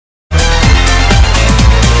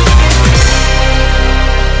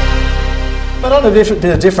on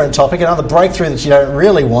a different topic, another breakthrough that you don't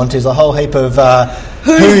really want is a whole heap of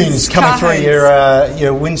hoons coming through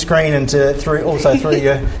your windscreen and through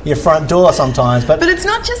your front door sometimes. But it's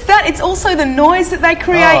not just that, it's also the noise that they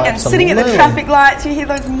create and sitting at the traffic lights. You hear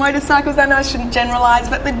those motorcycles, I know I shouldn't generalise,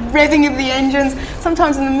 but the revving of the engines,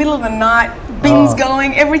 sometimes in the middle of the night, bins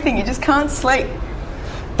going, everything, you just can't sleep.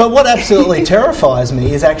 But what absolutely terrifies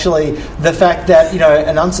me is actually the fact that,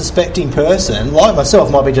 an unsuspecting person like myself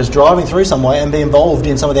might be just driving through somewhere and be involved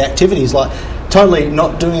in some of the activities, like totally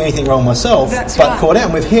not doing anything wrong myself, caught out.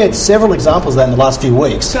 And we've heard several examples of that in the last few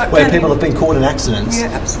weeks where people have been caught in accidents. Yeah,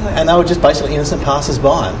 absolutely. And they were just basically innocent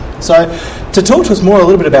passers-by. So to talk to us more a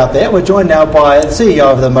little bit about that, we're joined now by the CEO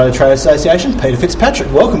of the Motor Trade Association, Peter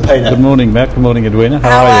Fitzpatrick. Welcome, Peter. Good morning, Matt. Good morning, Edwina.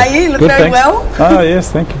 How are you? Look Good, very thanks. well. Oh, yes,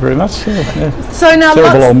 thank you very much. Yeah. So now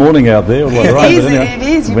terrible old morning out there. It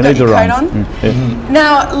is. You've got your coat on. Yeah.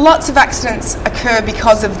 Now, lots of accidents occur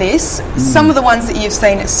because of this. Some of the ones that you've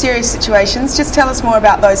seen are serious situations. Just tell us more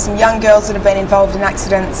about those. Some young girls that have been involved in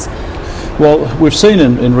accidents. Well, we've seen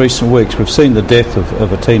in recent weeks, we've seen the death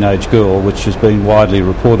of a teenage girl, which has been widely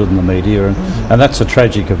reported in the media, and that's a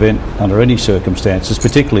tragic event under any circumstances,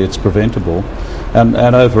 particularly it's preventable. And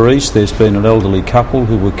over east there's been an elderly couple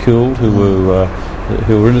who were killed, who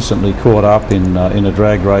were innocently caught up in a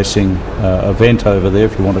drag racing event over there,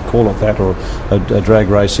 if you want to call it that, or a drag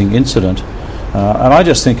racing incident. And I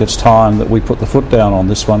just think it's time that we put the foot down on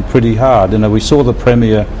this one pretty hard. We saw the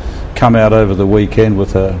Premier come out over the weekend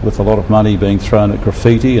with a lot of money being thrown at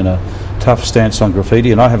graffiti and a tough stance on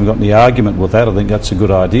graffiti, and I haven't got any argument with that. I think that's a good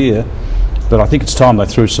idea, but I think it's time they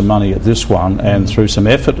threw some money at this one and threw some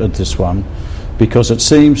effort at this one, because it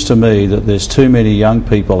seems to me that there's too many young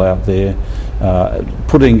people out there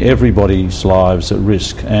putting everybody's lives at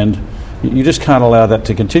risk, and you just can't allow that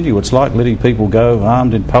to continue. It's like letting people go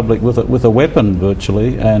armed in public with a weapon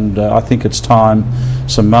virtually, and I think it's time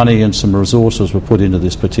some money and some resources were put into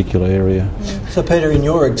this particular area. So Peter, in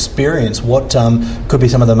your experience, what could be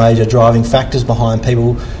some of the major driving factors behind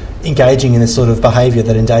people engaging in this sort of behaviour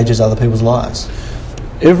that endangers other people's lives?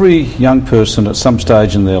 Every young person at some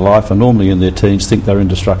stage in their life, and normally in their teens, think they're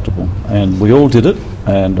indestructible, and we all did it,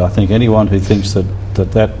 and I think anyone who thinks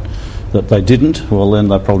that they didn't, well then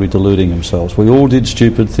they're probably deluding themselves. We all did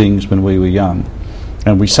stupid things when we were young,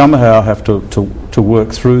 and we somehow have to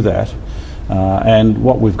work through that, and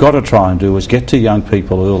what we've got to try and do is get to young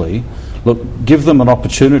people early. Look, give them an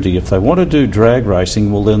opportunity. If they want to do drag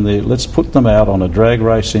racing, well then let's put them out on a drag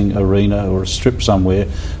racing arena or a strip somewhere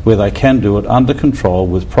where they can do it under control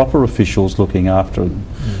with proper officials looking after them,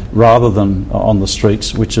 rather than on the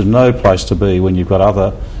streets, which is no place to be when you've got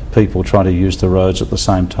other people trying to use the roads at the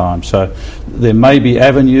same time. So there may be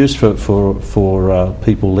avenues for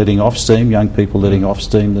people letting off steam, young people letting off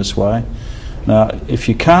steam this way. Now, if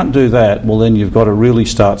you can't do that, well then you've got to really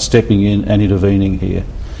start stepping in and intervening here.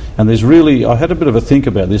 And there's really, I had a bit of a think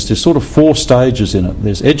about this, there's sort of 4 stages in it.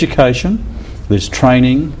 There's education, there's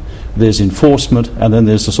training, there's enforcement, and then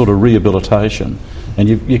there's the sort of rehabilitation. And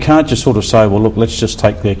you can't just sort of say, well look, let's just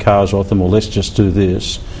take their cars off them, or let's just do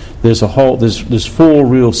this. There's 4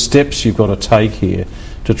 real steps you've got to take here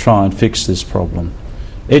to try and fix this problem.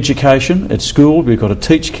 Education at school, we've got to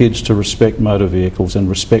teach kids to respect motor vehicles and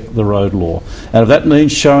respect the road law. And if that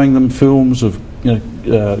means showing them films of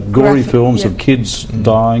gory films of kids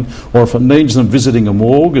dying, or if it means them visiting a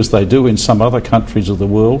morgue, as they do in some other countries of the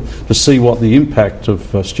world, to see what the impact of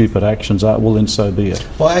stupid actions are, well then so be it.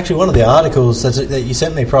 Well, actually, one of the articles that you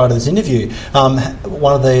sent me prior to this interview,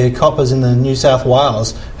 one of the coppers in the New South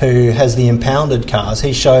Wales who has the impounded cars,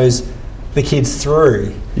 he shows the kids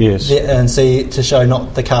through to show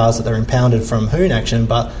not the cars that they're impounded from hoon action,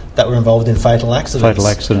 but that were involved in fatal accidents.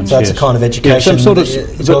 So that's a kind of education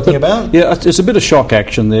that you're talking about? Yeah, it's a bit of shock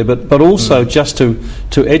action there, but also just to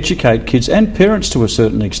educate kids and parents to a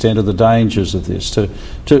certain extent of the dangers of this.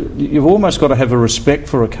 You've almost got to have a respect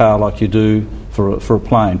for a car like you do for a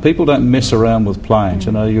plane. People don't mess around with planes.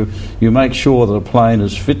 You make sure that a plane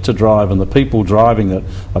is fit to drive and the people driving it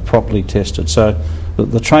are properly tested. So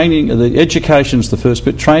the training, the education's the first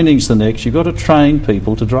bit, training's the next. You've got to train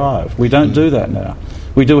people to drive. We don't do that now.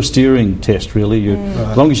 We do a steering test, really.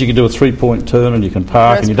 As long as you can do a 3-point turn and you can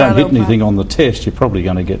park and you don't hit anything on the test, you're probably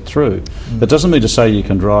going to get through. That doesn't mean to say you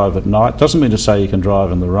can drive at night, doesn't mean to say you can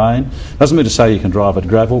drive in the rain, doesn't mean to say you can drive at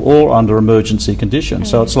gravel or under emergency conditions.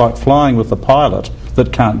 So it's like flying with a pilot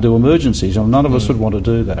that can't do emergencies, and none of us would want to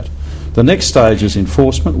do that. The next stage is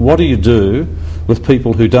enforcement. What do you do with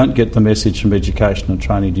people who don't get the message from education and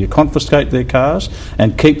training? Do you confiscate their cars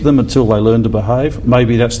and keep them until they learn to behave?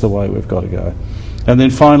 Maybe that's the way we've got to go. And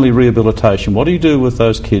then finally, rehabilitation. What do you do with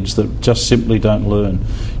those kids that just simply don't learn?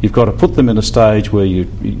 You've got to put them in a stage where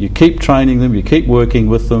you keep training them, you keep working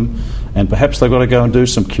with them, and perhaps they've got to go and do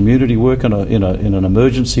some community work in an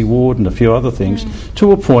emergency ward and a few other things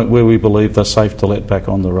to a point where we believe they're safe to let back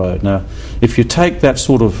on the road. Now, if you take that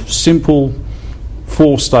sort of simple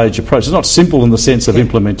four-stage approach, it's not simple in the sense of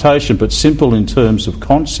implementation, but simple in terms of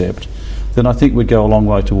concept, then I think we'd go a long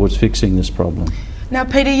way towards fixing this problem. Now,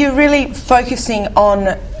 Peter, you're really focusing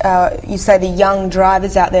on, you say, the young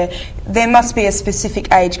drivers out there. There must be a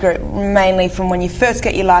specific age group, mainly from when you first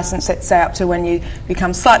get your licence, let's say, up to when you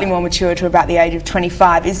become slightly more mature to about the age of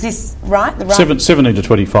 25. Is this right? 17 to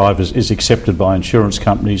 25 is accepted by insurance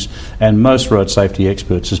companies and most road safety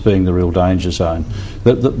experts as being the real danger zone.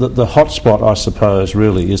 The hot spot, I suppose,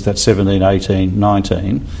 really is that 17, 18,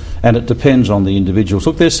 19, and it depends on the individuals.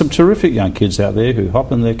 Look, there's some terrific young kids out there who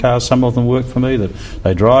hop in their cars. Some of them work for me.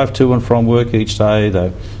 They drive to and from work each day.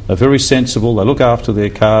 They're very sensible. They look after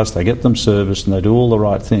their cars. They get them serviced and they do all the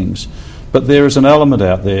right things. But there is an element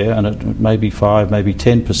out there, and it may be 5, maybe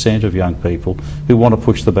 10% of young people who want to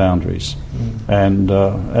push the boundaries. And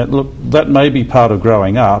look, that may be part of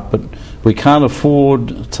growing up, but we can't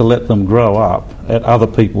afford to let them grow up at other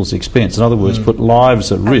people's expense. In other words, put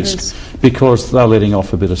lives at risk because they're letting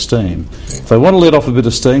off a bit of steam. If they want to let off a bit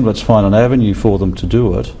of steam, let's find an avenue for them to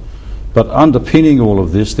do it. But underpinning all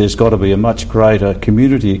of this, there's got to be a much greater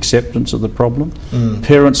community acceptance of the problem.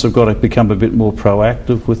 Parents have got to become a bit more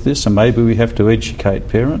proactive with this, and maybe we have to educate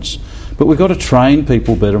parents. But we've got to train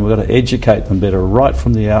people better, and we've got to educate them better right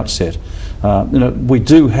from the outset. We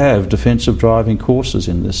do have defensive driving courses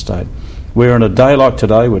in this state, where on a day like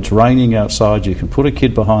today, where it's raining outside, you can put a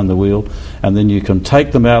kid behind the wheel, and then you can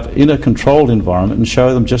take them out in a controlled environment and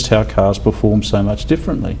show them just how cars perform so much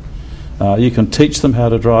differently. You can teach them how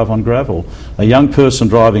to drive on gravel. A young person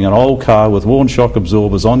driving an old car with worn shock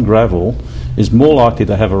absorbers on gravel is more likely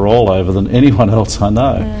to have a rollover than anyone else I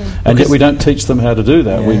know. And yet we don't teach them how to do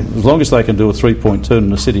that. As long as they can do a 3-point turn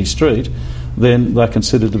in a city street, then they're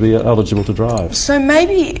considered to be eligible to drive. So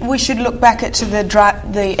maybe we should look back at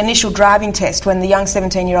the initial driving test when the young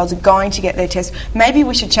 17-year-olds are going to get their test. Maybe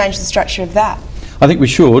we should change the structure of that. I think we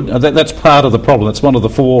should. That's part of the problem. It's one of the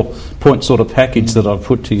 4-point sort of package that I've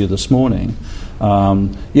put to you this morning.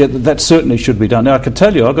 That certainly should be done. Now, I can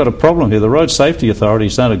tell you I've got a problem here. The road safety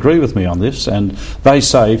authorities don't agree with me on this, and they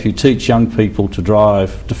say if you teach young people to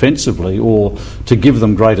drive defensively or to give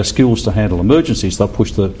them greater skills to handle emergencies, they'll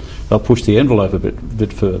push the envelope a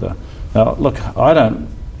bit further. Now, look, I don't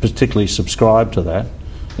particularly subscribe to that.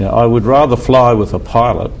 I would rather fly with a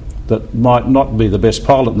pilot that might not be the best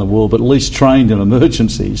pilot in the world, but at least trained in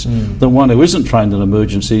emergencies, than one who isn't trained in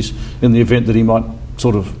emergencies in the event that he might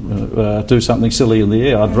sort of do something silly in the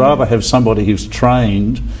air. I'd rather have somebody who's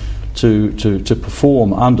trained to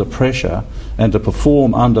perform under pressure and to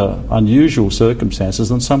perform under unusual circumstances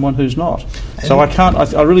than someone who's not. So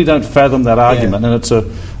I really don't fathom that argument, and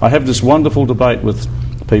I have this wonderful debate with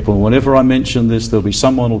people, and whenever I mention this, there'll be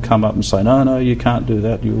someone who'll come up and say, no, you can't do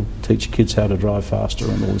that, you'll teach kids how to drive faster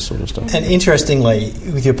and all this sort of stuff. And interestingly,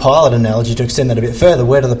 with your pilot analogy, to extend that a bit further,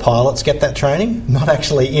 where do the pilots get that training? Not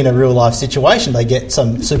actually in a real life situation. They get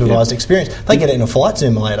some supervised experience. They get it in a flight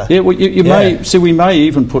simulator. Yeah, well, we may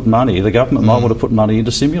even put money, the government might want to put money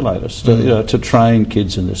into simulators to train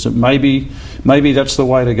kids in this. Maybe that's the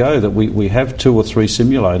way to go, that we have 2 or 3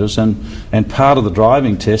 simulators, and part of the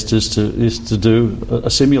driving test is to do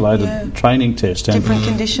a simulated training test. And different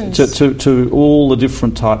conditions. To all the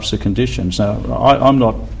different types of conditions. Now,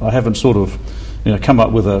 I haven't sort of come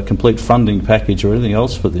up with a complete funding package or anything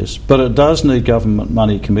else for this, but it does need government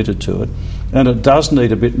money committed to it, and it does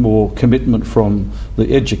need a bit more commitment from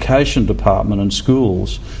the education department and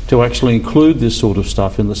schools to actually include this sort of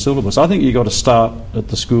stuff in the syllabus. I think you've got to start at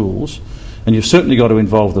the schools, and you've certainly got to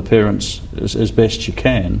involve the parents as best you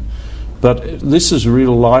can. But this is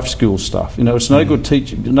real life skill stuff. It's no good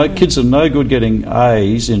teaching. Kids are no good getting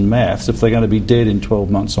A's in maths if they're going to be dead in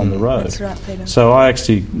 12 months on the road. That's right, Peter. So I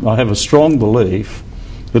have a strong belief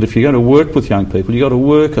that if you're going to work with young people, you've got to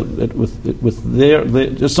work with their.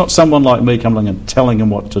 It's not someone like me coming and telling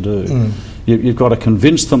them what to do. You've got to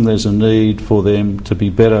convince them there's a need for them to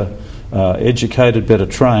be better educated, better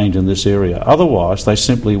trained in this area. Otherwise, they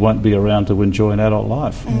simply won't be around to enjoy an adult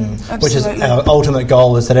life. Which is our ultimate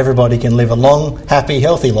goal, is that everybody can live a long, happy,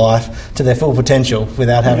 healthy life to their full potential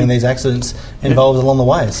without having these accidents involved along the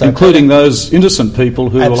way. So including those innocent people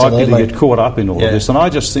who are likely to get caught up in all of this. And I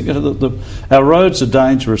just think that our roads are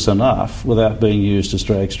dangerous enough without being used as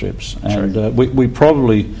drag strips. And we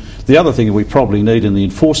probably... The other thing we probably need in the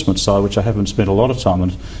enforcement side, which I haven't spent a lot of time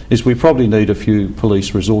on, is we probably need a few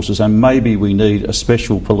police resources, and maybe we need a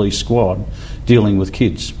special police squad dealing with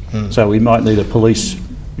kids. So we might need a police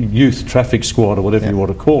youth traffic squad, or whatever you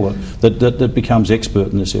want to call it, that becomes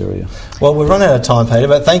expert in this area. Well, we've run out of time, Peter,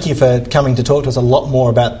 but thank you for coming to talk to us a lot more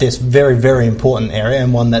about this very, very important area,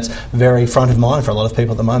 and one that's very front of mind for a lot of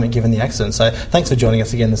people at the moment given the accident. So thanks for joining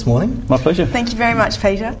us again this morning. My pleasure. Thank you very much,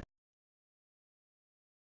 Peter.